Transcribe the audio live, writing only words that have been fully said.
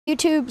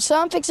YouTube, so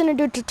I'm fixing to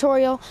do a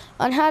tutorial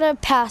on how to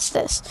pass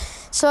this.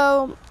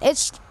 So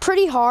it's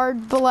pretty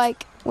hard, but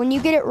like when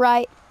you get it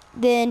right,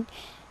 then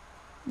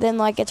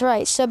like it's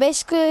right. So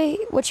basically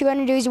what you want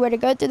to do is you want to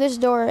go through this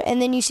door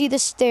and then you see the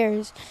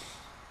stairs.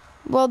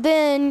 Well,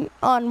 then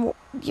on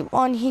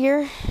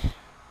here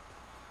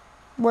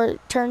where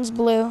it turns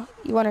blue,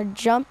 you want to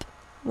jump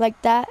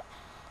like that,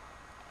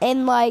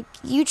 and like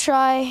you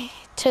try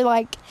to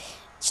like,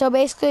 so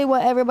basically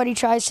what everybody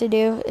tries to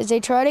do is they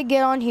try to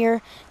get on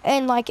here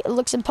and like it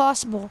looks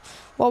impossible.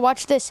 Well,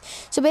 watch this.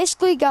 So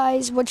basically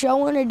guys, what y'all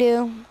want to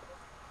do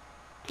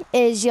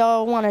is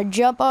y'all want to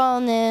jump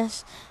on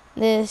this.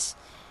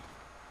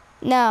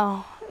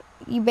 Now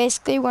you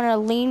basically want to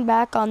lean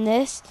back on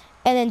this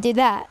and then do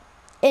that.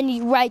 And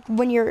you, like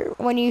when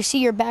you see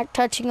your back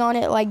touching on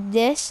it like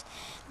this,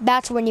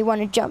 that's when you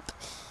want to jump.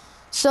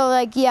 So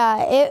like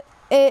yeah,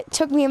 it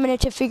took me a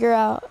minute to figure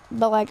out,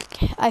 but like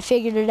I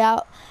figured it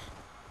out.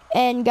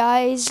 And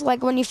guys,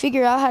 like when you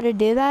figure out how to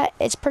do that,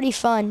 it's pretty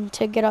fun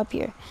to get up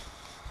here.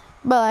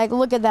 But like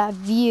look at that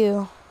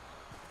view.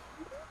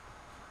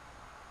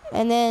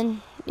 And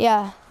then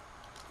yeah.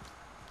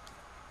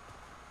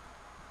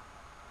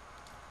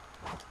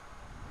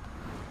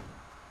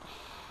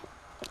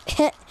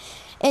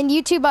 And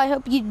YouTube, I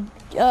hope you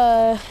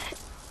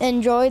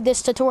enjoyed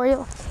this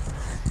tutorial.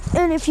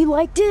 And if you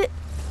liked it,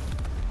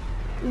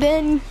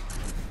 then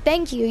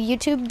thank you,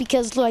 YouTube,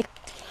 because like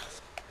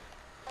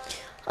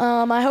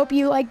I hope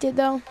you liked it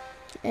though.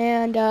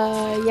 And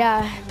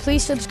yeah,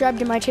 please subscribe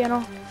to my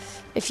channel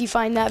if you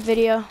find that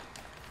video.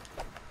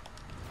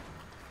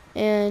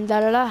 And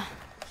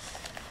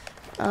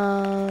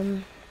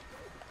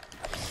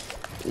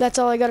that's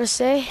all I gotta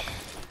say.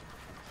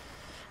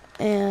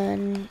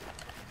 And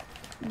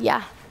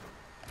yeah.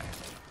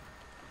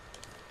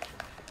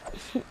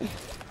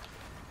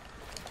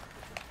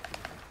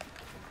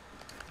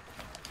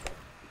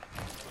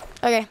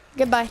 Okay,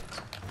 goodbye.